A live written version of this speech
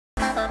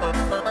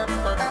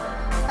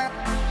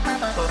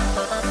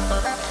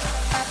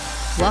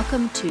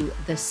Welcome to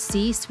the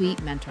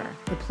C-Suite Mentor,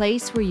 the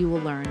place where you will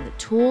learn the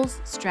tools,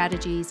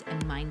 strategies,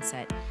 and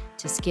mindset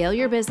to scale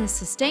your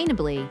business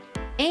sustainably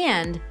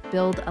and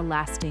build a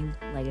lasting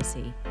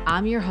legacy.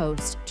 I'm your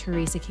host,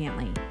 Theresa.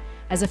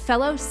 As a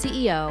fellow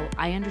CEO,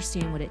 I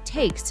understand what it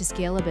takes to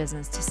scale a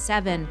business to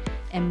 7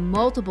 and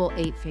multiple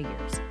 8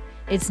 figures.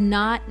 It's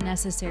not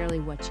necessarily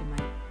what you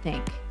might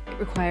think. It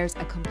requires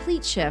a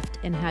complete shift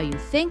in how you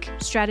think,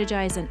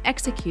 strategize, and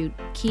execute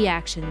key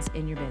actions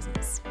in your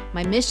business.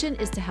 My mission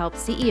is to help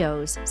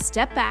CEOs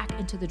step back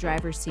into the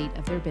driver's seat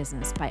of their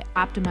business by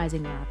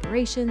optimizing their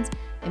operations,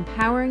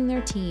 empowering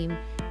their team,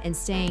 and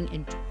staying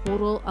in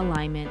total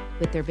alignment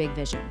with their big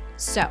vision.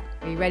 So,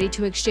 are you ready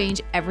to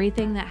exchange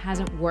everything that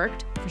hasn't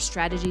worked for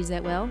strategies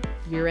that will?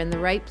 You're in the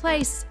right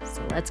place,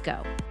 so let's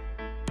go.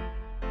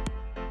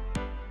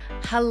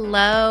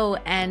 Hello,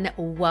 and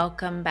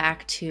welcome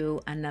back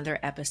to another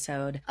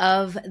episode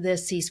of the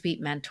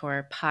C-Suite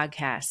Mentor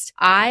podcast.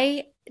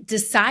 I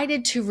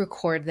decided to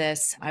record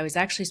this. I was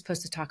actually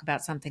supposed to talk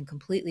about something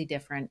completely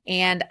different,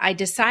 and I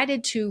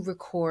decided to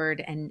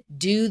record and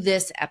do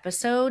this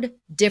episode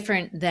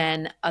different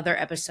than other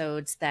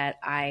episodes that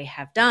I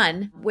have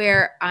done,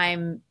 where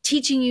I'm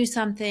teaching you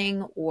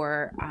something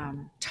or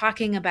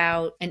talking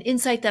about an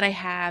insight that I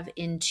have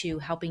into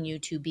helping you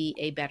to be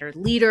a better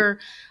leader,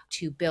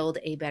 to build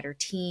a better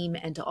team,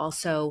 and to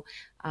also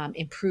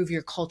improve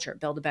your culture,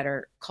 build a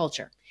better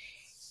culture.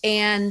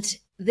 And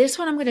this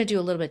one I'm going to do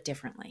a little bit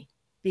differently,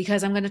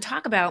 because I'm going to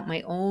talk about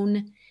my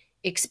own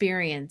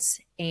experience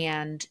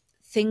and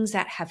things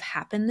that have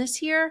happened this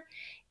year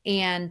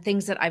and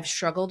things that I've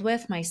struggled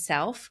with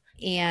myself,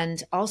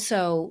 and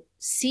also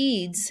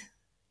seeds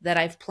that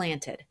I've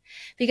planted.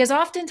 Because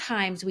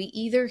oftentimes we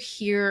either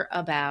hear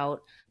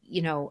about,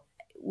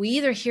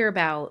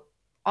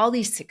 all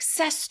these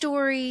success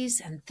stories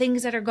and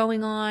things that are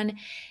going on,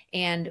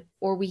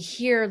 or we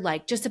hear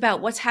like just about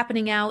what's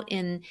happening out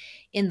in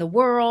the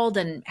world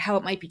and how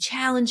it might be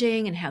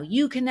challenging and how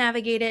you can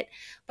navigate it.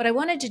 But I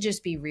wanted to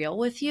just be real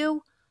with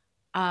you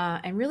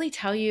and really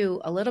tell you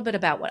a little bit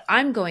about what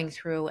I'm going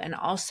through, and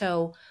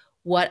also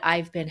what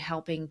I've been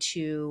helping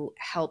to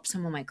help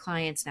some of my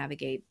clients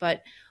navigate,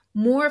 but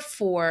more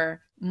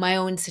for my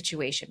own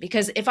situation.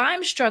 Because if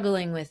I'm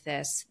struggling with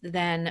this,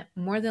 then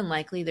more than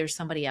likely there's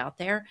somebody out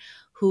there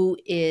who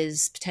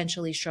is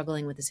potentially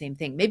struggling with the same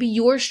thing. Maybe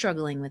you're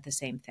struggling with the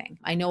same thing.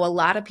 I know a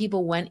lot of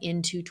people went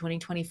into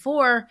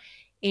 2024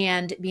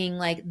 and being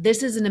like,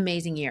 this is an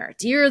amazing year.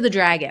 It's the year of the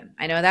dragon.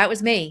 I know that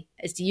was me.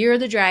 It's the year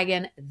of the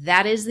dragon.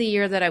 That is the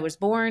year that I was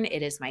born.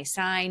 It is my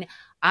sign.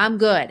 I'm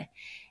good.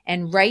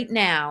 And right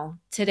now,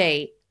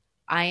 today,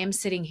 I am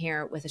sitting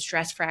here with a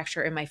stress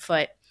fracture in my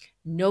foot.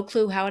 No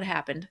clue how it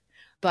happened.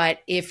 But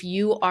if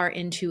you are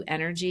into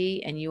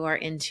energy and you are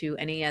into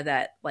any of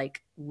that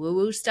like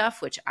woo-woo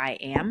stuff, which I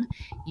am,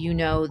 you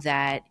know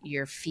that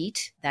your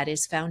feet, that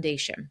is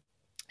foundation.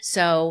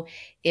 So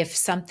if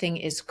something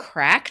is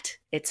cracked,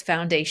 it's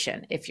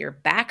foundation. If your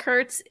back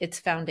hurts, it's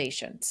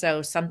foundation.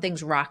 So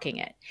something's rocking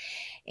it.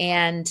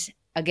 And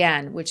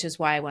again, which is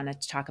why I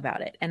wanted to talk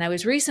about it. And I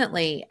was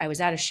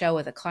at a show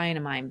with a client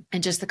of mine,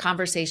 and just the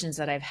conversations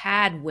that I've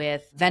had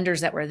with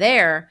vendors that were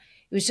there,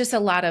 it was just a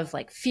lot of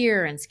like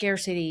fear and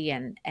scarcity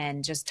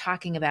and just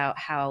talking about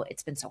how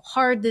it's been so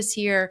hard this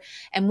year.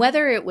 And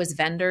whether it was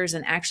vendors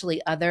and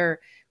actually other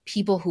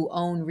people who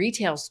own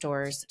retail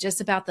stores, just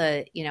about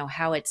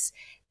how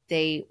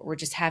they were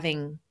just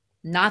having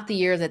not the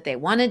year that they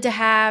wanted to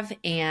have,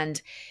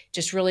 and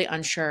just really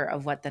unsure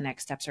of what the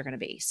next steps are going to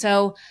be.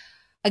 So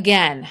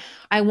again,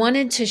 I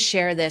wanted to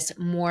share this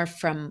more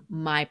from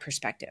my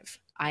perspective.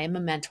 I am a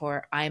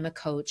mentor, I am a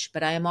coach,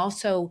 but I am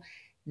also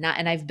not,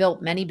 and I've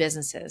built many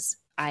businesses.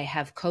 I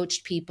have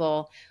coached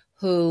people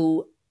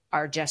who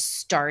are just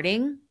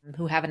starting,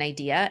 who have an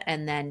idea,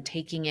 and then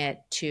taking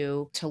it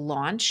to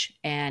launch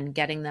and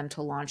getting them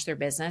to launch their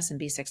business and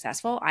be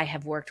successful. I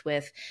have worked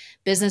with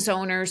business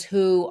owners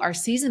who are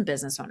seasoned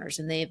business owners,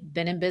 and they've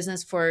been in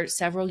business for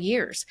several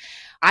years.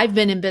 I've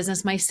been in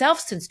business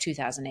myself since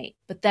 2008,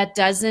 but that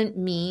doesn't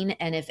mean,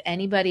 and if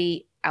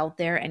anybody out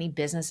there, any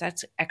business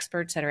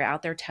experts that are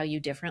out there tell you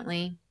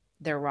differently,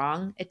 they're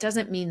wrong. It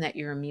doesn't mean that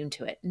you're immune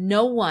to it.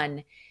 No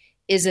one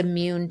is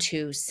immune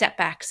to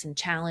setbacks and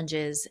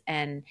challenges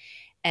and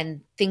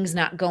things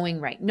not going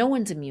right. No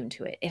one's immune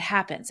to it. It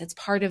happens. It's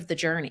part of the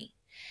journey.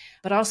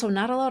 But also,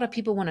 not a lot of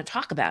people want to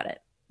talk about it.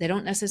 They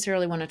don't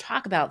necessarily want to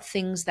talk about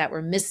things that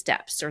were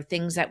missteps or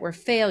things that were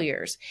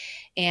failures,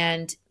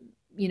 and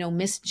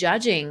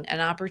misjudging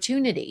an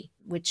opportunity,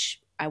 which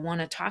I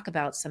want to talk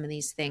about some of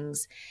these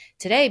things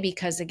today,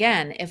 because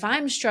again, if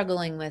I'm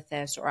struggling with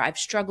this or I've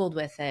struggled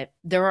with it,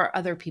 there are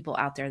other people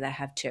out there that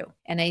have too.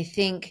 And I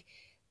think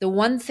the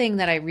one thing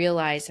that I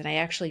realized, and I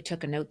actually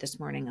took a note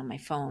this morning on my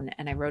phone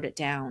and I wrote it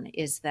down,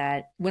 is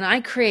that when I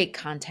create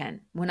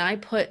content, when I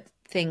put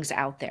things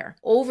out there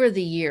over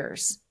the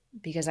years,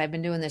 because I've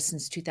been doing this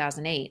since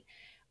 2008,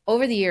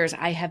 over the years,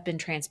 I have been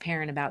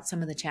transparent about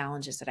some of the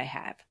challenges that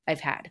I've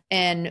had.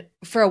 And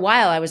for a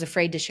while, I was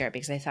afraid to share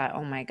because I thought,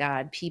 oh my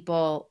God,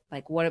 people,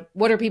 like,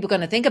 what are people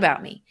going to think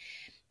about me?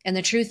 And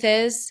the truth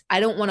is, I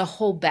don't want to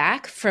hold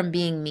back from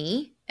being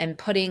me and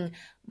putting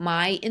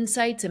my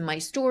insights and my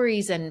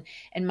stories and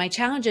my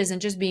challenges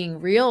and just being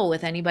real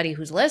with anybody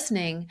who's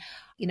listening.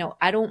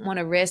 I don't want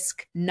to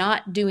risk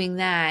not doing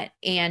that.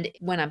 And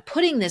when I'm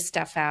putting this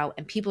stuff out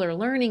and people are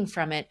learning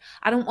from it,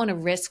 I don't want to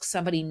risk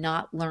somebody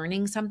not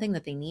learning something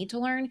that they need to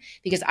learn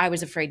because I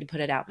was afraid to put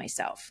it out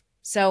myself.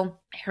 So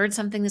I heard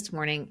something this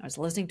morning. I was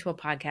listening to a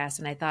podcast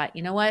and I thought,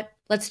 you know what?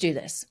 Let's do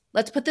this.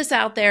 Let's put this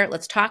out there.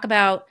 Let's talk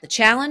about the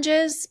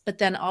challenges, but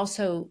then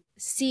also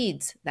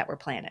seeds that were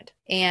planted.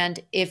 And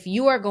if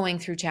you are going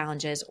through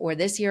challenges or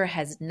this year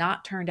has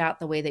not turned out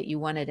the way that you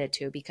wanted it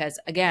to, because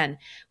again,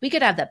 we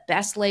could have the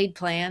best laid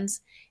plans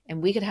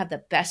and we could have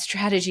the best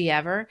strategy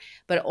ever,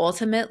 but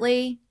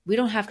ultimately we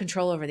don't have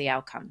control over the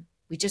outcome.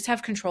 We just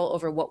have control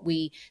over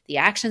the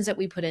actions that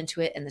we put into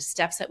it and the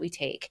steps that we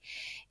take.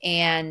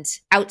 And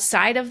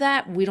outside of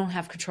that, we don't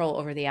have control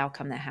over the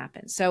outcome that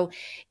happens. So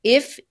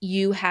if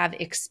you have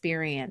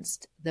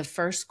experienced the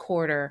first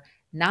quarter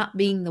not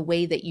being the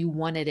way that you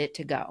wanted it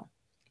to go,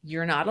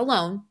 you're not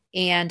alone.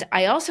 And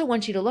I also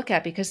want you to look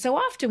at, because so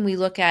often we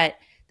look at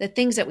the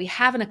things that we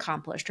haven't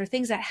accomplished or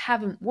things that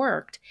haven't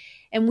worked,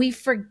 and we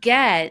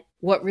forget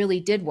what really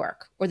did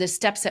work or the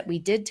steps that we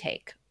did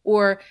take,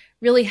 or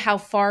really how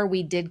far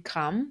we did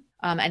come.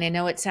 And I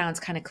know it sounds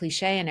kind of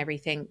cliche and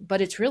everything,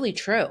 but it's really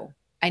true.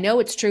 I know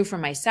it's true for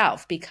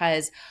myself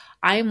because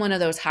I am one of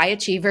those high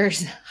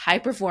achievers, high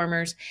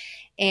performers.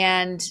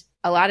 And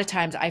a lot of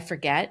times I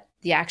forget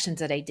the actions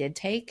that I did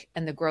take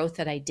and the growth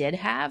that I did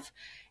have.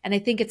 And I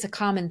think it's a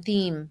common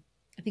theme.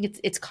 I think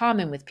it's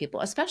common with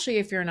people, especially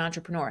if you're an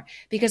entrepreneur,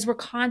 because we're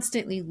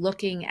constantly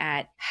looking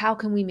at how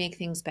can we make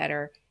things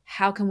better?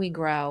 How can we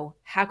grow?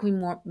 How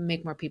can we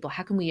make more people?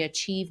 How can we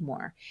achieve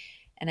more?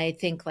 And I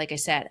think, like I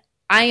said,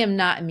 I am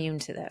not immune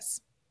to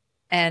this.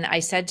 And I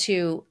said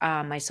to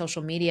my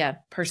social media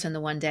person the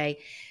one day,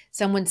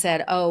 someone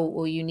said, oh,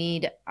 well, you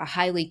need a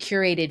highly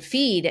curated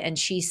feed. And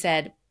she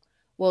said,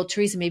 well,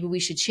 Theresa, maybe we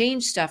should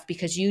change stuff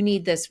because you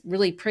need this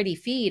really pretty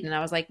feed. And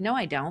I was like, no,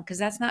 I don't, because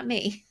that's not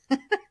me.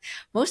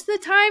 Most of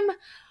the time,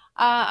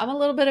 I'm a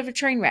little bit of a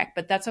train wreck,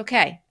 but that's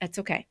okay. That's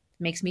okay.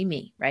 It makes me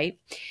me, right?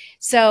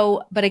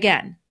 So, but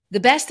again, the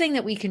best thing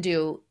that we can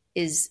do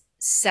is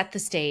set the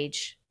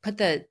stage,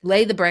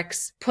 lay the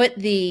bricks, put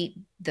the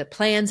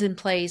plans in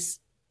place,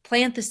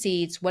 plant the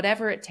seeds,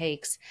 whatever it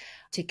takes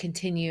to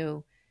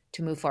continue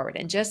to move forward.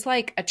 And just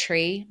like a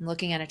tree, I'm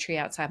looking at a tree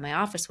outside my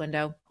office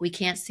window, we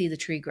can't see the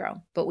tree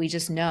grow, but we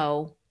just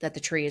know that the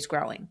tree is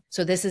growing.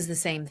 So this is the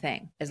same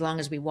thing. As long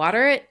as we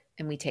water it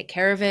and we take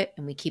care of it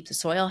and we keep the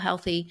soil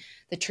healthy,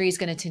 the tree is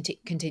going to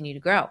continue to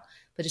grow.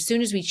 But as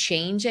soon as we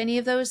change any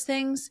of those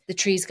things, the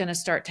tree is going to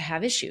start to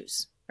have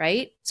issues,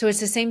 right? So it's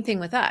the same thing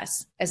with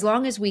us. As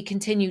long as we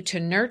continue to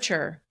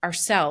nurture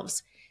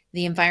ourselves,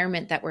 the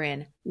environment that we're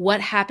in,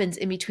 what happens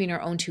in between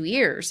our own two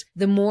ears,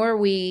 the more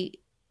we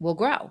will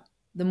grow,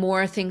 the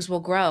more things will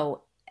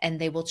grow and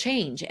they will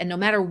change. And no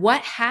matter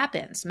what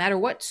happens, no matter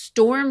what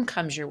storm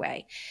comes your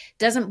way,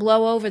 doesn't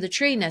blow over the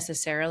tree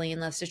necessarily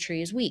unless the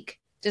tree is weak.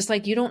 Just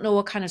like you don't know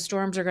what kind of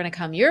storms are going to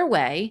come your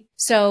way.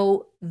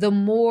 So the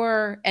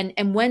more,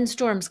 and when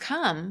storms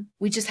come,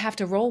 we just have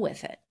to roll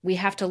with it. We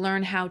have to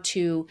learn how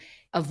to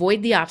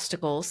avoid the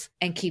obstacles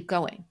and keep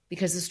going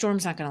because the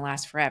storm's not going to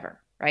last forever,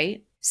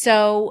 right?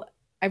 So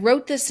I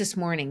wrote this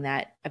morning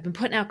that I've been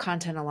putting out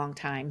content a long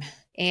time.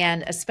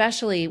 And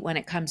especially when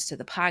it comes to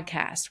the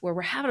podcast, where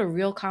we're having a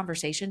real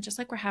conversation, just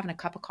like we're having a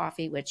cup of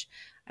coffee, which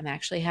I'm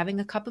actually having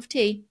a cup of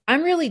tea.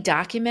 I'm really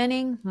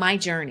documenting my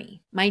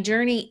journey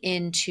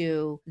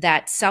into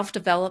that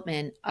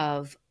self-development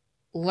of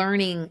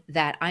learning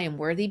that I am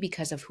worthy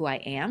because of who I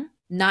am,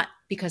 not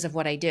because of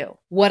what I do.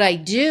 What I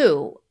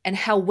do and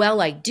how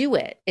well I do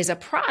it is a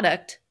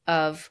product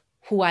of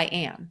who I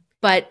am.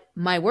 But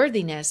my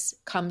worthiness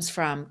comes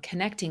from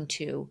connecting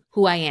to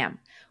who I am,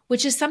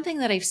 which is something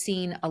that I've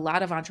seen a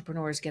lot of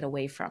entrepreneurs get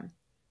away from.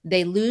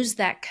 They lose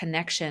that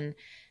connection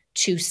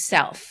to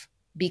self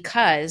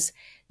because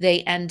they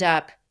end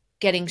up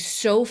getting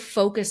so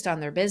focused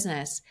on their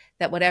business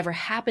that whatever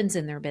happens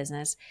in their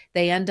business,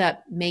 they end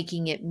up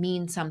making it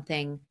mean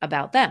something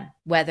about them,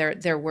 whether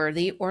they're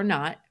worthy or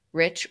not,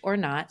 rich or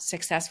not,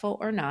 successful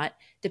or not,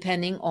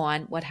 depending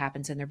on what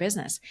happens in their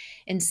business,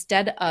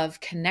 instead of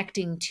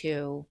connecting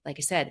to, like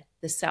I said,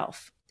 the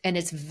self. And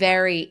it's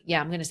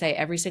I'm going to say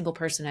every single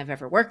person I've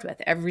ever worked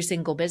with, every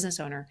single business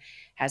owner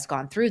has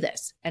gone through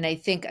this. And I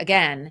think,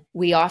 again,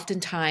 we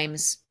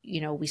oftentimes,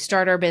 we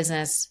start our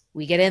business,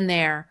 we get in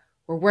there,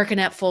 we're working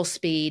at full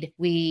speed,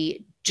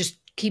 we just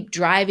keep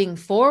driving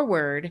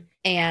forward.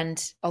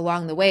 And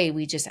along the way,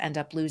 we just end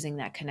up losing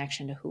that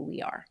connection to who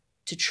we are,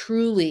 to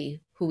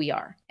truly who we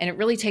are. And it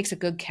really takes a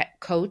good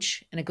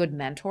coach and a good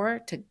mentor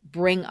to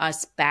bring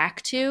us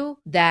back to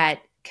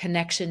that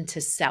connection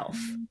to self,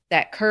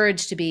 that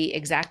courage to be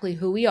exactly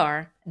who we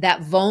are,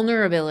 that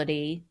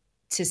vulnerability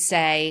to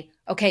say,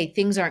 okay,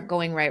 things aren't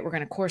going right. We're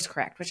going to course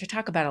correct, which I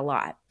talk about a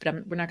lot,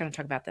 but we're not going to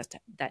talk about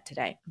that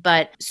today.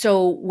 But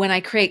so when I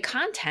create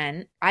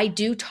content, I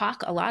do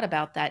talk a lot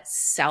about that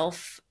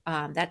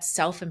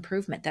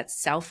self-improvement, that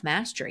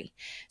self-mastery.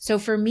 So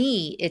for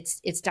me, it's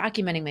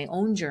documenting my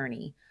own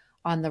journey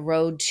on the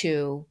road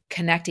to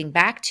connecting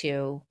back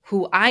to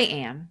who I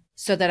am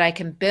so that I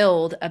can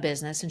build a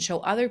business and show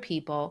other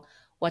people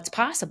what's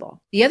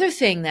possible. The other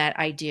thing that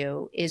I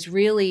do is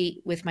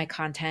really with my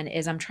content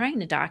is I'm trying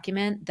to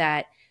document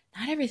that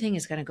not everything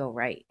is going to go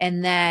right.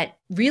 And that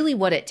really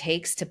what it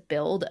takes to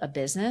build a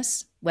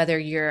business, whether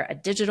you're a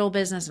digital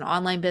business, an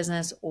online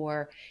business,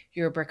 or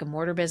you're a brick and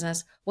mortar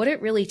business, what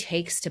it really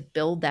takes to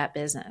build that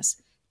business,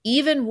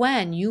 even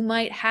when you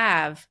might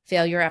have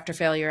failure after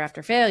failure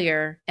after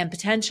failure and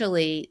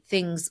potentially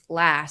things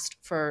last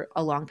for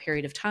a long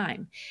period of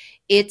time.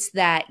 It's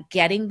that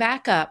getting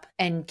back up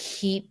and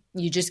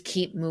you just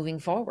keep moving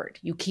forward.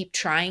 You keep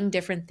trying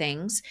different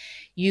things.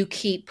 You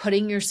keep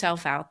putting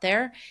yourself out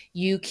there.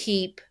 You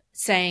keep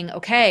saying,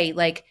 okay,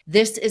 like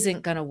this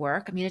isn't going to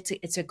work. I mean,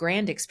 it's a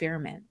grand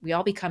experiment. We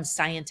all become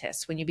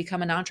scientists. When you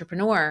become an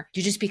entrepreneur,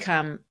 you just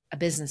become a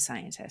business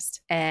scientist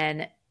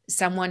and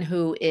someone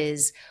who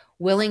is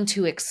willing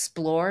to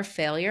explore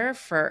failure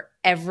for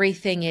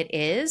everything it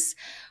is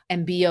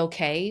and be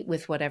okay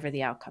with whatever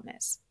the outcome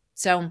is.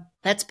 So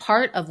that's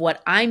part of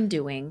what I'm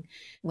doing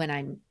when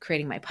I'm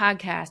creating my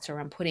podcast or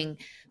I'm putting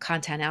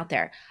content out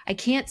there. I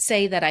can't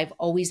say that I've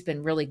always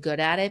been really good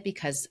at it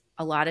because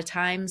a lot of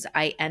times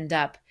I end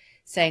up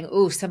saying,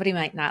 ooh, somebody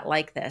might not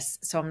like this.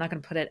 So I'm not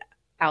going to put it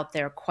out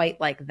there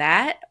quite like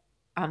that.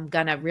 I'm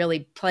going to really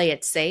play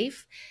it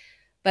safe.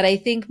 But I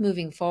think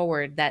moving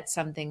forward, that's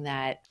something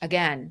that,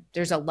 again,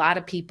 there's a lot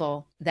of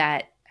people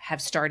that have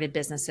started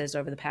businesses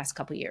over the past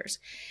couple of years.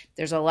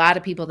 There's a lot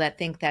of people that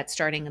think that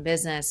starting a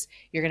business,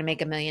 you're going to make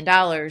 $1 million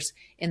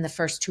in the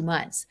first 2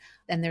 months.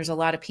 And there's a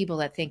lot of people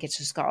that think it's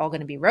just all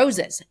going to be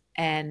roses.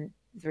 And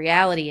the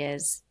reality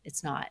is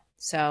it's not.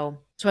 So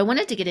I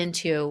wanted to get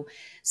into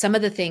some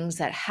of the things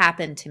that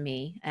happened to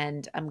me.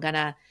 And I'm going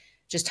to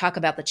just talk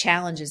about the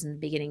challenges in the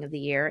beginning of the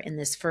year in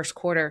this first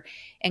quarter.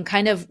 And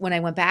kind of when I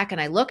went back and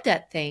I looked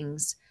at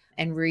things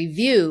and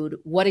reviewed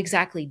what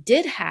exactly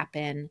did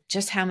happen,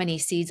 just how many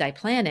seeds I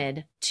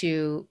planted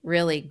to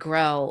really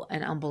grow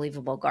an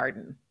unbelievable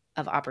garden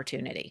of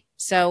opportunity.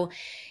 So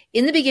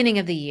in the beginning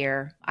of the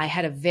year, I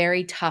had a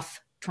very tough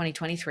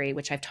 2023,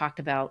 which I've talked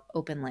about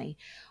openly.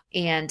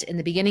 And in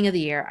the beginning of the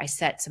year, I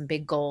set some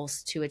big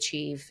goals to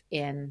achieve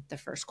in the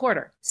first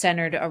quarter,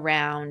 centered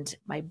around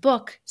my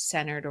book,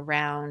 centered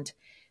around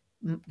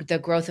the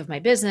growth of my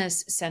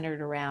business,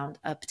 centered around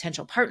a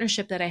potential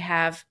partnership that I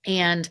have.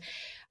 And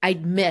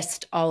I'd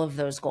missed all of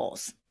those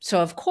goals.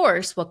 So of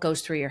course, what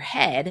goes through your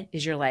head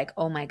is you're like,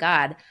 oh my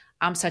God,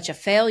 I'm such a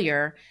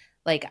failure.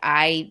 Like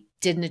I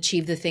didn't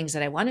achieve the things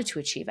that I wanted to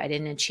achieve. I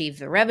didn't achieve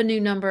the revenue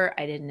number.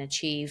 I didn't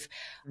achieve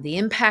the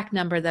impact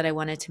number that I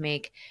wanted to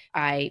make.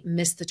 I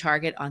missed the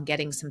target on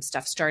getting some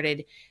stuff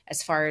started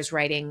as far as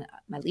writing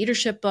my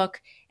leadership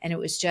book. And it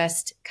was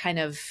just kind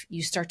of,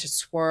 you start to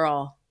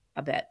swirl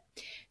a bit.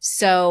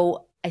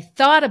 So I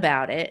thought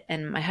about it,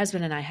 and my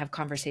husband and I have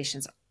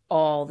conversations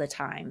all the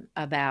time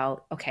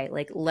about, okay,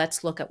 like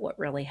let's look at what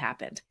really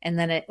happened. And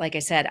then like I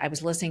said, I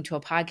was listening to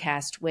a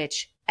podcast,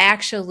 which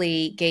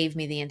actually gave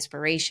me the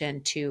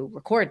inspiration to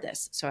record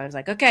this. So I was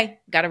like, okay,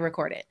 got to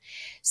record it.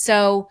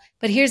 So,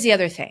 but here's the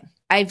other thing.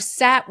 I've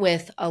sat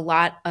with a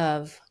lot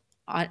of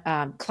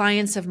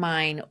clients of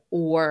mine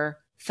or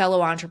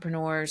fellow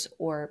entrepreneurs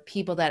or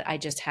people that I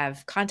just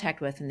have contact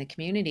with in the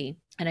community.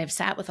 And I've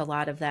sat with a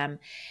lot of them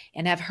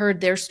and have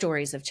heard their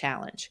stories of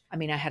challenge. I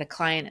mean, I had a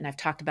client, and I've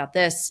talked about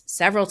this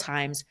several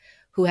times,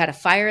 who had a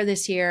fire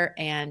this year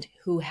and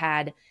who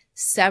had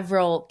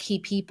several key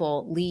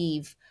people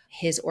leave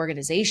his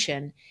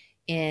organization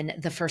in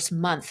the first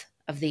month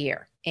of the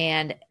year.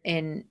 And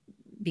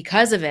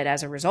because of it,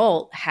 as a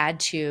result, had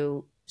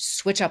to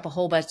switch up a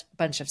whole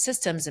bunch of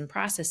systems and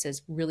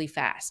processes really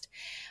fast.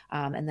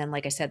 And then,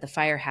 like I said, the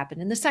fire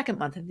happened in the second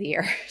month of the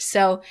year.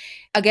 So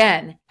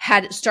again,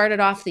 had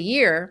started off the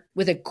year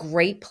with a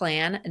great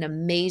plan, an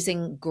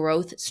amazing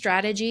growth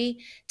strategy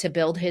to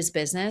build his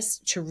business,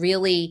 to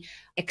really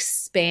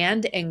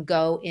expand and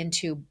go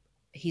into.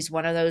 He's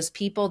one of those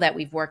people that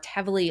we've worked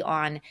heavily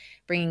on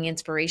bringing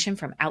inspiration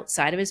from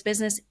outside of his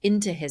business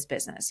into his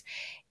business.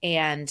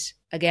 And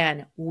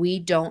again, we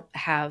don't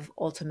have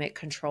ultimate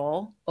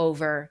control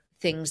over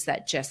things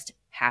that just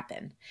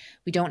happen.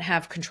 We don't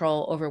have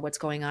control over what's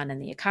going on in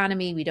the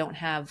economy. We don't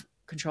have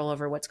control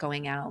over what's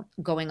going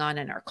on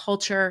in our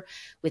culture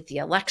with the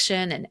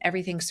election and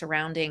everything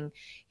surrounding,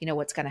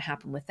 what's going to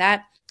happen with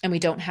that. And we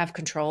don't have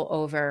control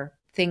over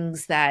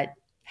things that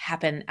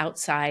happen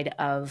outside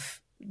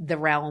of the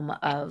realm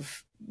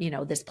of,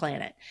 this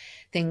planet,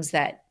 things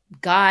that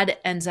God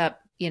ends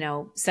up,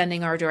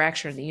 sending our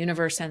direction, the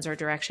universe sends our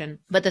direction.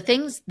 But the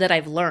things that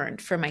I've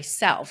learned for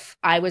myself,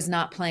 I was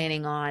not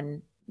planning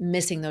on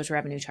missing those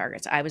revenue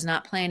targets. I was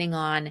not planning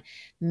on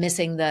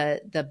missing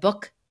the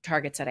book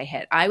targets that I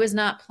hit. I was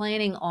not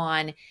planning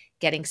on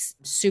getting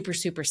super,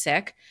 super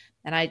sick.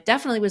 And I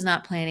definitely was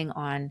not planning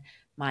on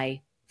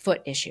my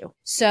foot issue.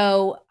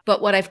 So,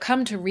 but what I've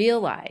come to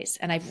realize,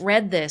 and I've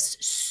read this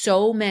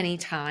so many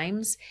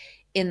times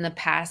in the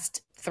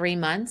past 3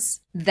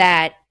 months,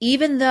 that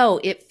even though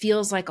it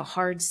feels like a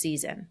hard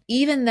season,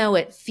 even though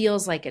it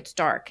feels like it's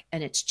dark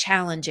and it's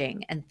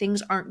challenging and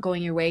things aren't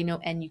going your way,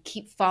 and you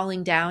keep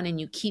falling down and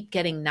you keep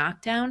getting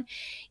knocked down,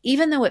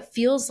 even though it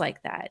feels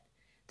like that,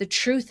 the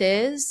truth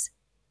is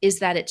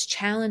that it's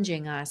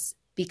challenging us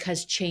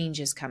because change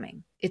is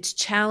coming. It's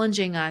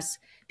challenging us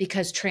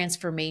because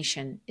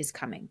transformation is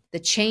coming. The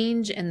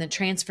change and the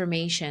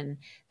transformation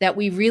that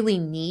we really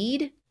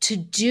need to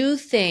do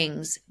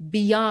things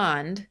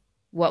beyond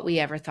what we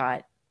ever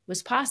thought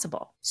was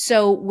possible.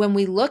 So when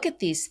we look at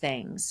these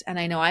things, and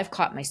I know I've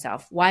caught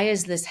myself, why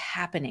is this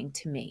happening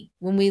to me?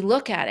 When we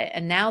look at it,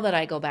 and now that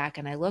I go back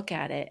and I look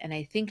at it and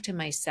I think to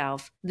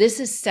myself,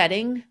 this is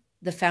setting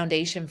the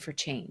foundation for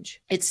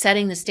change. It's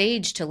setting the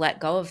stage to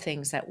let go of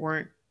things that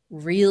weren't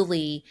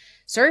really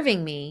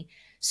serving me,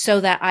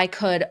 so that I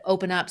could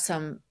open up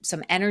some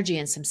energy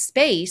and some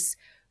space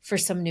for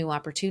some new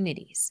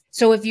opportunities.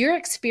 So if you're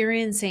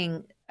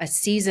experiencing a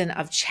season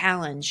of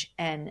challenge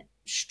and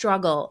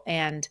struggle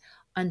and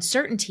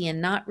uncertainty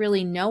and not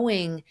really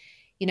knowing,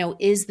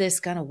 is this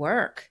going to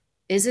work?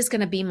 Is this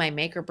going to be my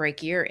make or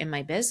break year in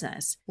my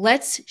business?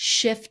 Let's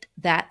shift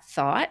that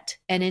thought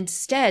and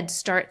instead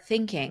start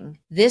thinking,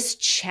 this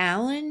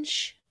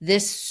challenge,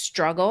 this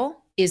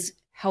struggle is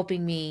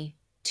helping me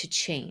to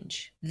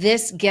change.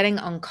 This getting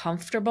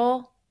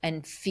uncomfortable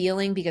and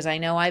feeling, because I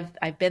know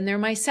I've been there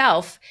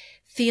myself,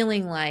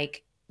 feeling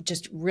like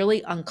just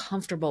really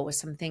uncomfortable with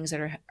some things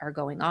that are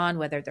going on,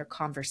 whether they're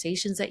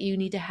conversations that you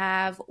need to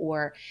have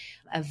or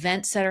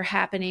events that are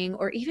happening,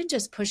 or even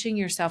just pushing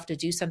yourself to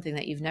do something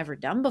that you've never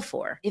done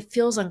before. It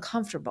feels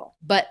uncomfortable.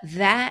 But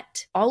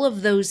all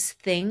of those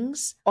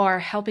things are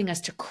helping us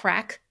to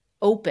crack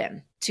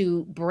open,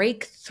 to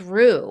break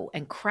through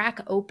and crack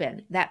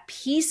open that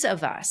piece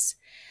of us,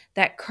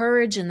 that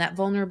courage and that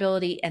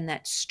vulnerability and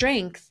that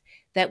strength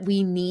that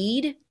we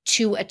need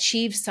to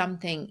achieve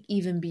something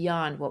even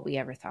beyond what we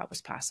ever thought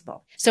was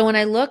possible. So when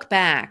I look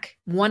back,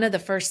 one of the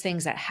first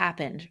things that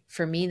happened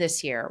for me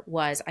this year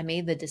was I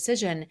made the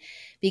decision,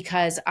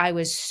 because I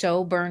was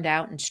so burned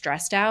out and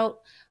stressed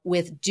out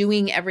with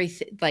doing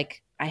everything.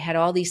 Like, I had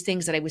all these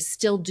things that I was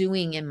still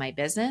doing in my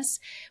business.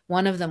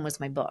 One of them was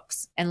my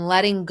books, and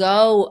letting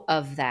go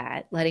of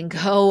that, letting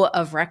go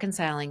of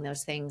reconciling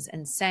those things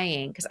and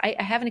saying, because I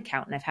have an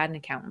accountant, I've had an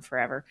accountant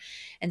forever,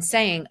 and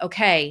saying,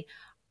 okay,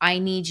 I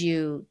need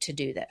you to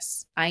do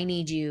this. I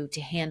need you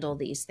to handle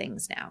these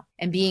things now.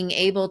 And being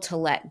able to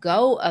let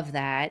go of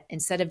that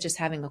instead of just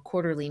having a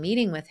quarterly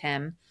meeting with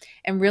him,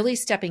 and really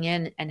stepping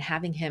in and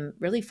having him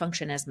really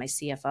function as my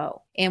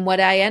CFO. And what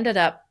I ended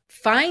up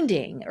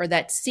finding, or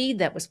that seed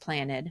that was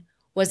planted,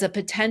 was a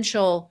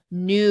potential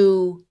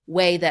new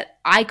way that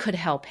I could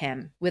help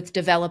him with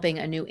developing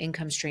a new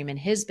income stream in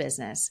his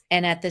business.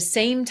 And at the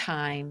same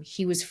time,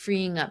 he was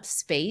freeing up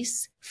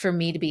space for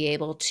me to be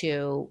able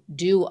to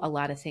do a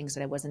lot of things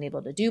that I wasn't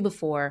able to do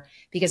before,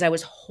 because I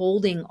was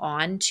holding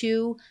on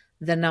to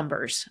the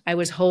numbers. I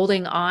was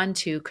holding on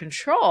to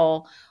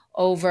control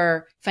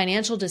over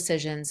financial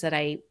decisions that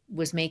I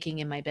was making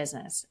in my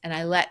business. And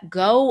I let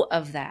go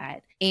of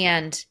that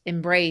and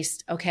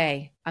embraced,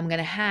 okay, I'm going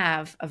to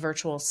have a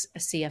virtual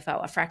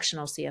CFO, a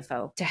fractional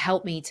CFO, to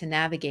help me to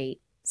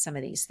navigate some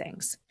of these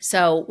things.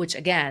 So, which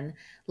again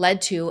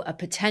led to a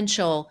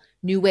potential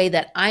new way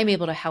that I'm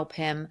able to help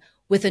him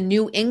with a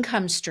new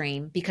income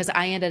stream, because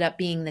I ended up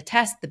being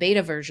the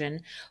beta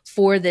version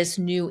for this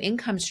new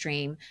income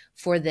stream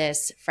for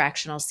this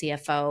fractional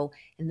CFO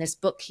and this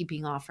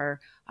bookkeeping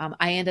offer.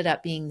 I ended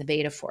up being the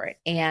beta for it.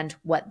 And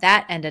what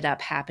that ended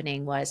up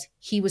happening was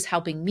he was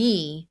helping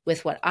me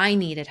with what I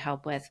needed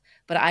help with,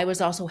 but I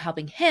was also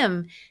helping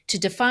him to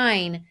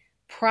define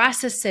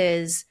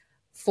processes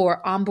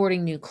for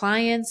onboarding new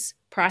clients,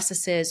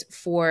 processes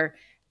for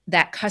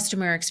that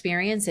customer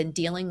experience and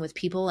dealing with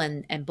people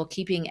and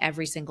bookkeeping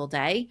every single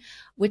day,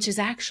 which is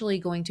actually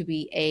going to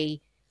be a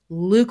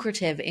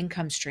lucrative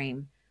income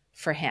stream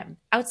for him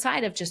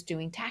outside of just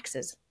doing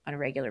taxes on a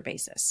regular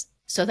basis.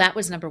 So that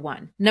was number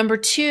one. Number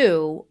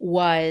two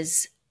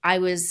was I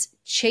was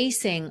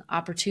chasing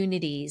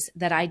opportunities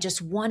that I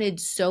just wanted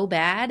so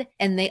bad.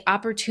 And the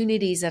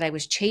opportunities that I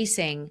was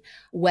chasing,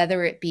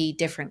 whether it be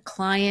different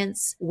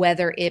clients,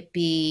 whether it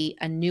be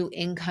a new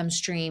income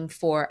stream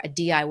for a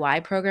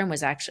DIY program,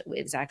 was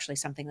actually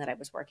something that I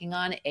was working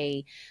on,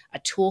 a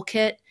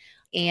toolkit.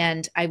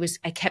 And I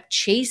kept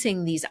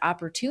chasing these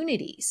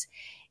opportunities.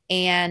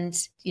 And,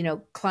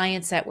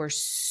 clients that were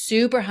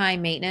super high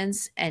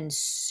maintenance and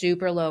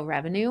super low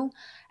revenue,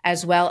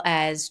 as well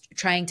as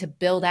trying to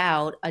build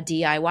out a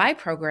DIY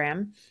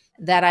program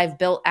that I've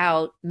built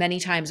out many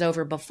times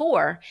over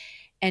before,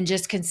 and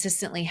just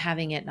consistently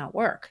having it not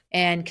work,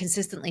 and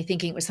consistently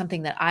thinking it was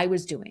something that I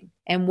was doing.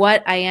 And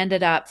what I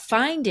ended up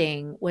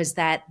finding was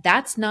that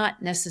that's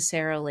not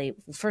necessarily,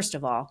 first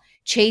of all,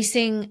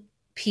 chasing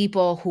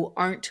people who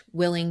aren't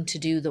willing to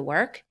do the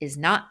work is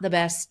not the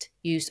best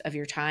use of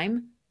your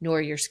time,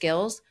 nor your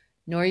skills,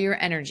 nor your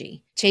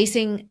energy.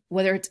 Chasing,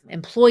 whether it's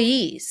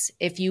employees,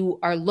 if you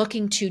are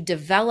looking to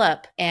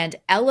develop and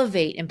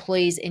elevate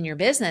employees in your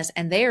business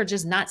and they are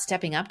just not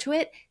stepping up to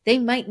it, they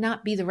might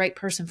not be the right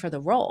person for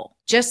the role.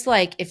 Just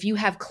like if you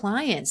have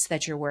clients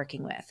that you're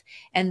working with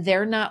and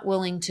they're not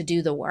willing to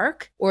do the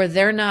work, or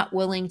they're not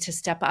willing to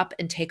step up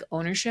and take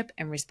ownership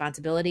and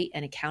responsibility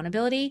and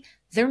accountability,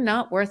 they're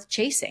not worth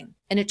chasing.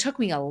 And it took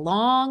me a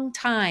long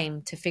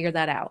time to figure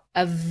that out,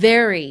 a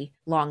very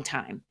long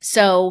time.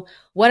 So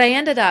what I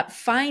ended up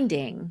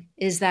finding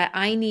is that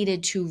I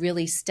needed to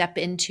really step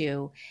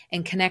into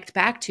and connect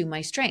back to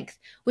my strength,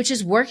 which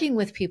is working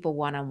with people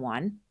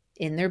one-on-one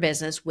in their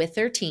business with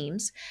their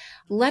teams,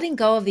 letting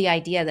go of the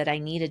idea that I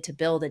needed to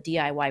build a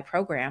DIY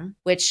program,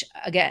 which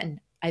again,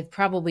 I've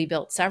probably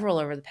built several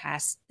over the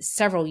past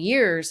several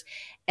years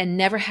and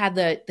never had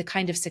the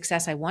kind of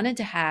success I wanted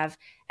to have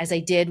as I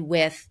did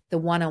with the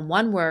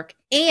one-on-one work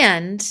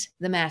and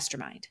the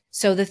mastermind.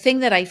 So the thing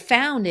that I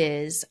found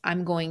is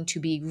I'm going to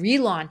be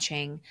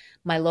relaunching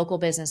my local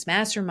business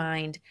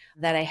mastermind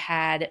that I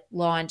had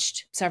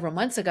launched several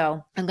months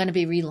ago. I'm going to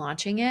be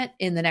relaunching it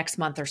in the next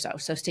month or so.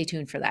 So stay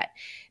tuned for that,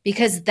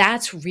 because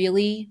that's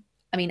really,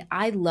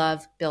 I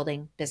love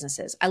building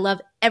businesses. I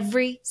love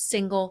every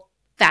single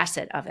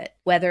facet of it,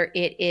 whether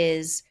it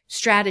is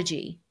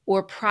strategy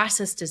or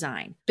process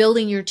design,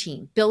 building your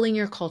team, building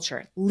your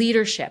culture,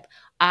 leadership.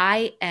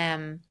 I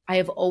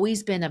have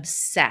always been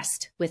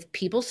obsessed with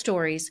people's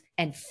stories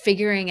and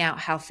figuring out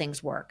how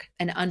things work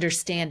and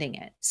understanding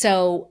it.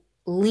 So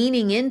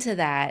leaning into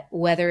that,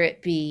 whether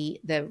it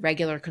be the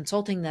regular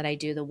consulting that I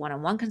do, the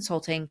one-on-one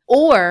consulting,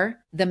 or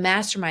the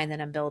mastermind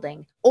that I'm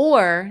building,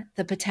 or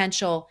the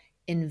potential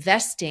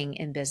investing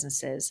in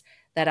businesses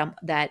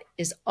that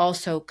is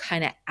also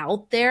kind of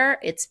out there.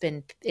 It's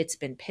been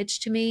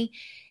pitched to me,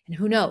 and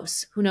who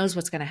knows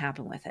what's going to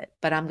happen with it.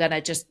 But I'm going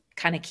to just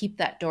kind of keep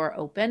that door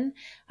open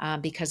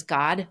because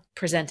God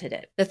presented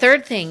it. The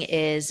third thing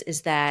is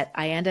that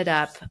I ended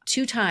up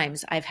 2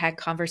 times I've had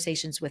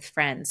conversations with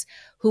friends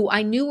who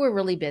I knew were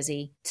really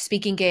busy,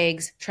 speaking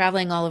gigs,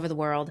 traveling all over the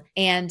world,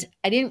 and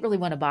I didn't really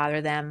want to bother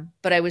them,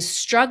 but I was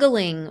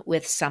struggling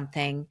with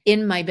something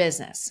in my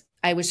business.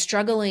 I was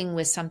struggling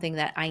with something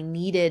that I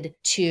needed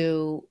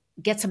to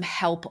get some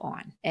help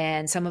on.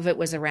 And some of it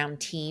was around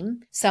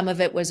team. Some of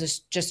it was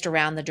just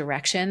around the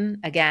direction,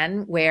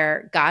 again,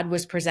 where God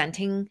was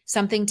presenting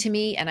something to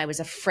me and I was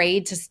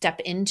afraid to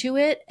step into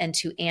it and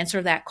to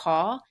answer that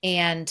call.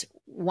 And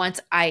once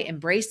I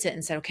embraced it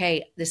and said,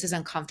 okay, this is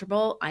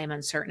uncomfortable, I am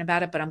uncertain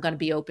about it, but I'm going to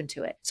be open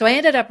to it. So I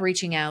ended up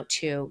reaching out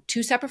to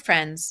 2 separate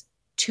friends,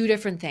 2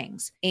 different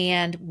things.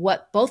 And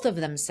what both of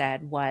them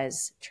said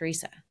was,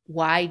 Theresa,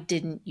 why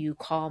didn't you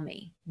call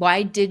me?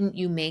 Why didn't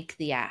you make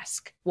the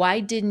ask? Why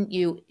didn't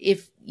you,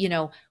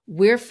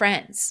 we're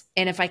friends.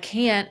 And if I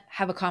can't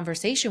have a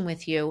conversation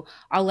with you,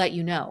 I'll let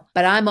you know.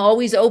 But I'm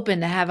always open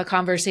to have a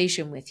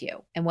conversation with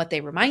you. And what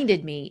they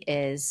reminded me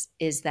is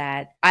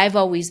that I've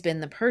always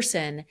been the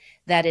person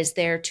that is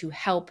there to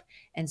help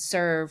and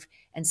serve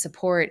and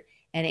support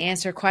and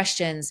answer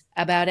questions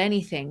about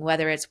anything,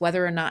 whether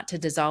or not to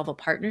dissolve a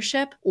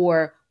partnership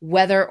or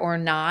whether or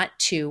not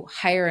to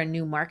hire a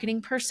new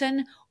marketing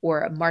person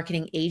or a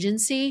marketing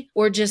agency,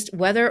 or just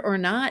whether or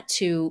not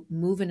to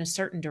move in a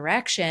certain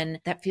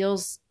direction that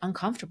feels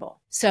uncomfortable.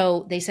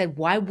 So they said,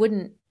 why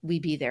wouldn't we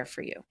be there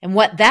for you? And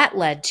what that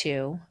led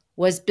to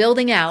was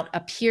building out a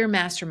peer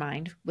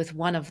mastermind with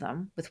one of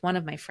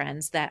my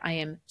friends that I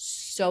am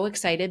so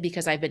excited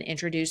because I've been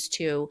introduced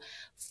to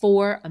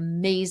 4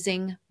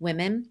 amazing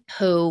women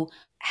who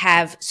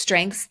have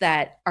strengths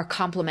that are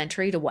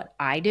complementary to what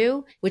I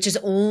do, which is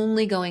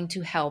only going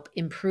to help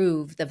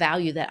improve the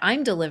value that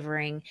I'm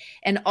delivering.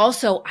 And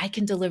also I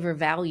can deliver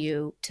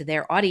value to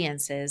their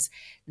audiences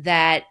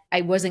that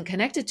I wasn't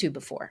connected to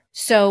before.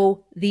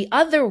 So the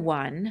other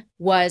one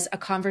was a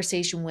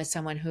conversation with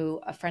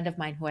a friend of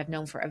mine who I've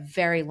known for a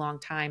very long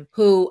time,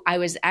 who I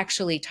was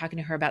actually talking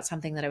to her about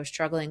something that I was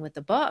struggling with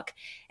the book.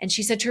 And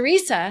she said,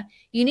 Theresa,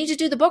 you need to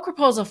do the book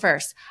proposal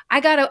first. I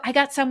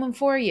got someone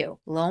for you.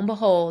 Lo and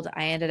behold,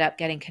 I ended up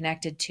getting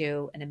connected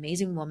to an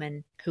amazing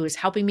woman who is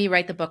helping me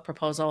write the book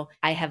proposal.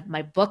 I have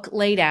my book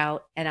laid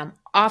out and I'm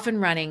off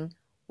and running.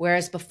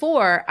 Whereas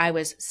before I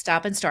was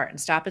stop and start and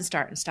stop and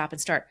start and stop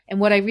and start. And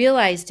what I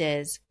realized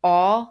is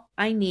all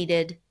I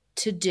needed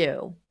to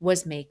do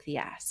was make the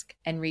ask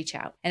and reach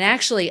out. And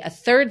actually a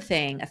third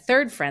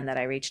friend that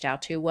I reached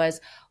out to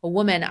was a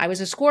woman. I was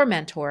a SCORE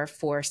mentor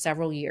for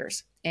several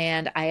years.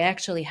 And I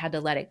actually had to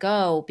let it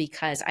go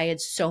because I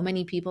had so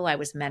many people I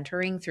was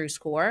mentoring through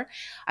SCORE.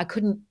 I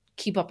couldn't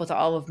keep up with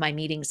all of my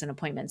meetings and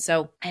appointments.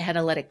 So I had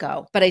to let it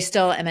go, but I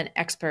still am an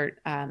expert,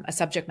 a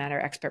subject matter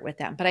expert with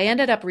them. But I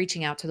ended up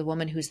reaching out to the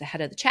woman who's the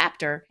head of the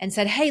chapter and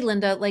said, hey,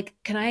 Linda,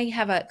 can I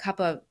have a cup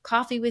of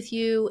coffee with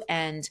you?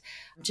 And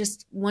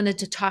just wanted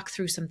to talk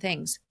through some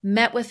things.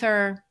 Met with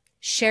her,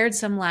 shared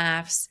some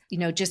laughs,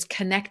 just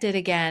connected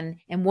again.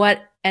 And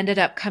what ended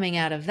up coming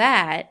out of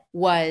that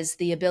was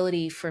the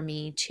ability for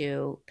me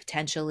to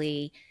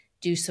potentially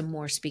do some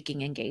more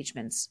speaking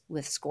engagements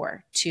with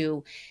SCORE,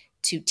 to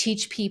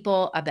teach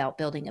people about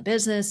building a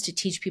business, to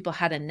teach people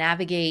how to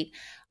navigate,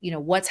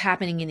 what's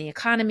happening in the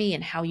economy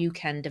and how you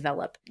can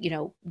develop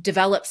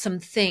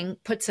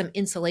put some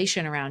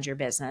insulation around your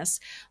business,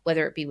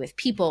 whether it be with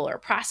people or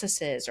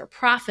processes or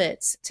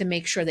profits, to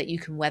make sure that you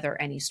can weather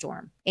any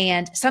storm.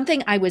 And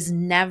something I was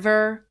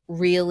never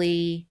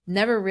really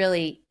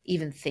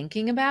even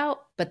thinking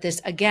about, but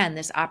this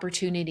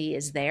opportunity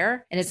is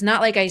there. And it's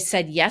not like I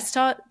said yes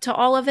to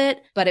all of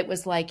it, but it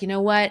was like, you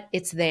know what?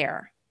 It's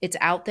there. It's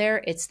out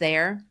there. It's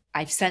there.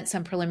 I've sent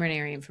some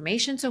preliminary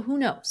information, so who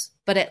knows?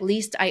 But at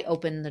least I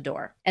opened the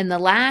door. And the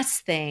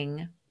last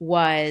thing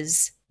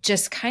was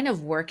just kind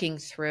of working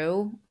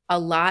through a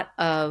lot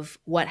of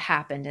what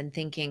happened and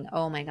thinking,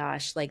 oh my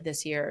gosh, like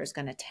this year is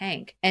going to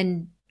tank.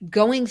 And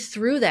going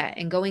through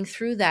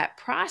that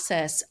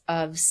process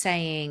of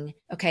saying,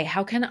 okay,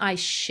 how can I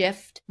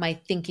shift my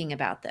thinking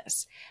about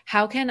this?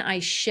 How can I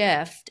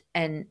shift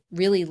and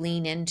really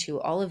lean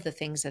into all of the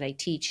things that I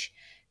teach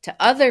to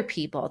other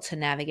people to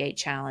navigate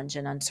challenge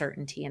and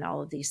uncertainty and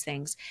all of these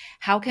things?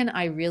 How can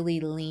I really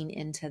lean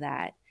into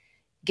that,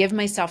 give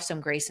myself some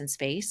grace and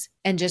space,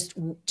 and just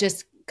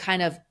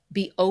kind of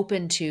be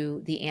open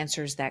to the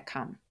answers that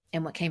come?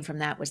 And what came from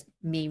that was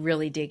me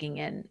really digging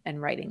in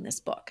and writing this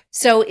book.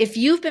 So if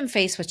you've been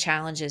faced with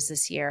challenges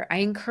this year, I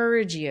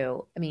encourage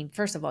you,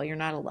 first of all, you're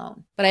not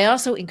alone, but I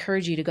also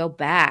encourage you to go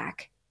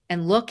back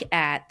and look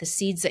at the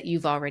seeds that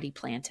you've already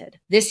planted.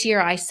 This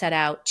year, I set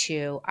out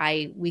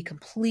we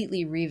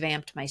completely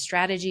revamped my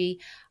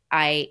strategy.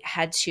 I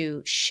had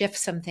to shift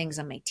some things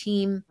on my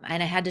team,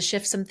 and I had to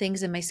shift some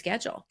things in my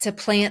schedule to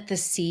plant the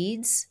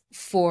seeds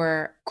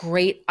for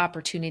great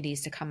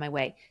opportunities to come my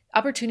way.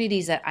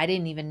 Opportunities that I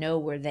didn't even know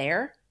were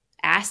there,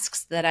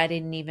 asks that I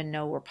didn't even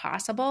know were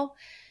possible,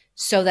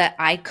 so that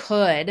I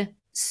could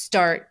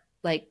start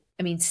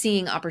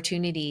seeing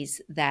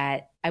opportunities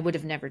that I would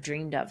have never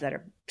dreamed of that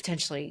are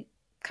potentially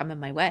coming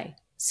my way.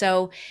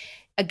 So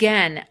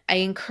again, I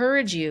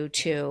encourage you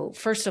to,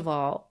 first of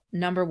all,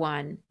 number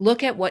one,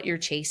 look at what you're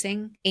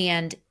chasing.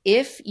 And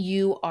if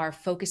you are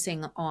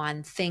focusing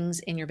on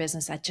things in your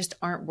business that just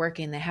aren't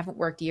working, they haven't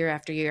worked year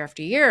after year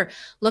after year,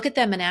 look at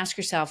them and ask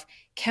yourself,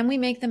 can we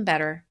make them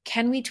better?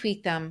 Can we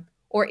tweak them?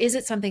 Or is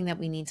it something that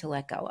we need to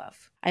let go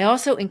of? I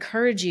also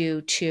encourage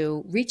you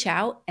to reach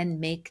out and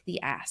make the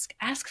ask.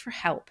 Ask for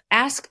help.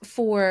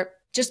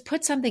 Just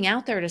put something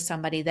out there to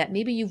somebody that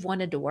maybe you've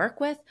wanted to work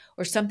with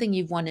or something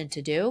you've wanted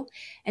to do,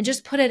 and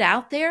just put it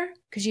out there,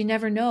 because you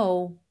never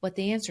know what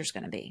the answer is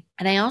going to be.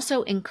 And I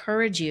also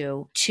encourage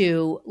you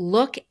to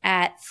look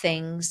at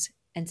things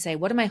and say,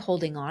 what am I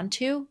holding on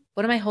to?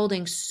 What am I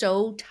holding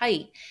so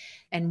tight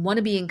and want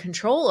to be in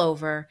control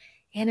over?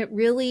 And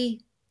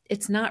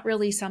it's not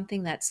really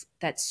something that's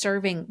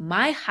serving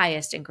my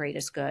highest and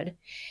greatest good.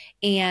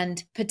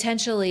 And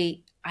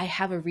potentially I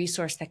have a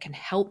resource that can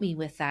help me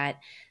with that,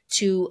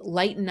 to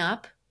lighten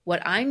up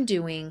what I'm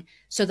doing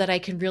so that I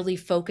can really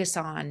focus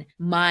on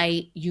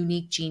my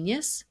unique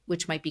genius,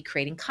 which might be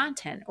creating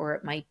content, or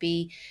it might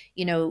be,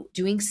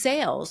 doing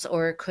sales,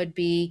 or it could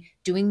be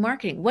doing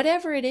marketing,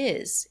 whatever it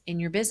is in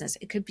your business.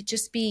 It could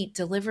just be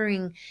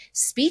delivering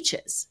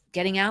speeches,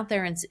 getting out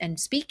there and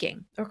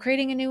speaking, or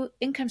creating a new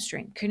income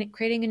stream,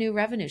 creating a new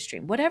revenue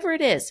stream, whatever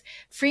it is,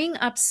 freeing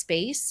up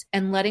space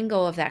and letting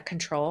go of that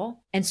control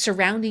and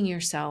surrounding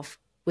yourself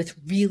with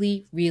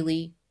really,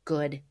 really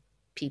good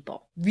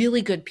people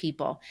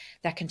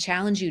that can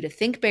challenge you to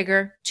think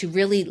bigger, to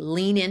really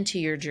lean into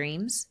your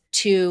dreams,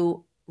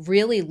 to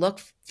really look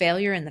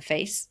failure in the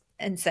face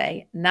and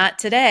say, not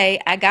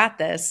today, I got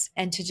this,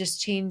 and to just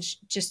change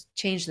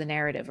the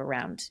narrative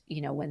around,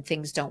 when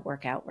things don't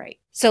work out right.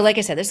 So like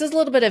I said, this is a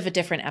little bit of a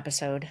different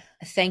episode.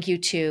 Thank you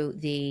to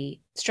the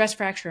stress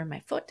fracture in my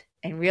foot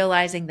and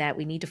realizing that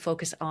we need to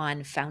focus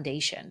on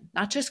foundation,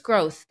 not just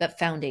growth, but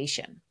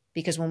foundation.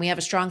 Because when we have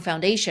a strong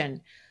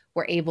foundation,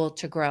 we're able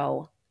to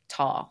grow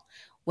tall.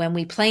 When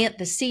we plant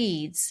the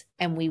seeds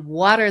and we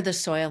water the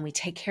soil and we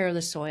take care of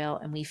the soil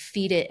and we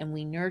feed it and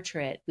we nurture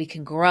it, we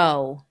can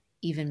grow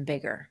even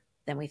bigger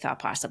than we thought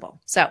possible.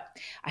 So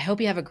I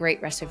hope you have a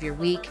great rest of your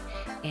week,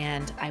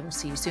 and I will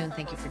see you soon.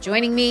 Thank you for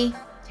joining me.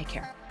 Take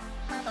care.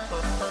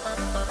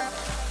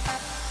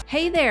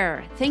 Hey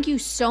there. Thank you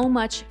so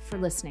much for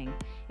listening.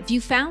 If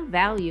you found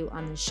value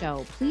on the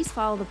show, please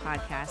follow the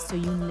podcast so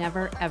you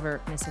never,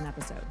 ever miss an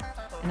episode.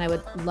 And I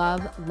would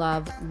love,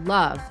 love,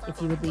 love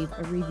if you would leave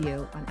a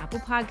review on Apple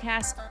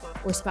Podcasts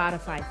or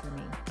Spotify for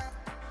me.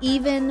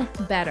 Even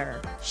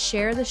better,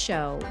 share the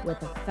show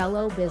with a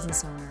fellow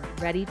business owner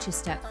ready to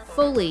step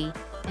fully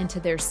into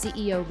their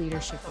CEO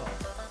leadership role.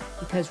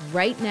 Because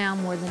right now,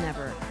 more than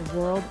ever, the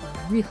world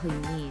really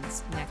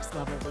needs next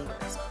level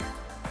leaders.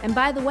 And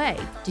by the way,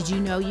 did you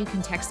know you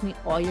can text me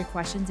all your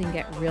questions and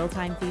get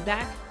real-time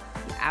feedback?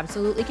 You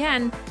absolutely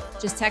can.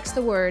 Just text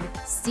the word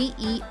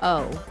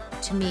CEO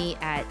to me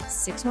at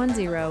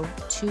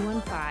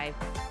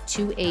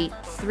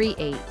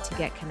 610-215-2838 to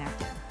get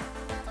connected.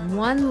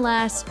 One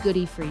last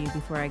goodie for you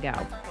before I go.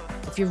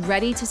 If you're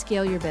ready to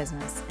scale your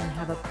business and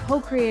have a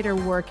co-creator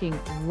working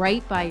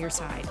right by your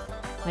side,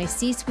 my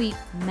C-Suite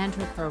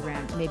Mentor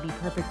Program may be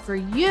perfect for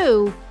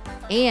you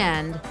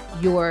and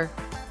your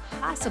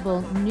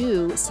possible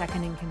new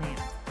second in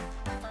command.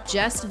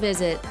 Just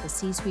visit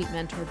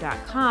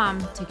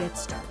thecsuitementor.com to get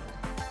started.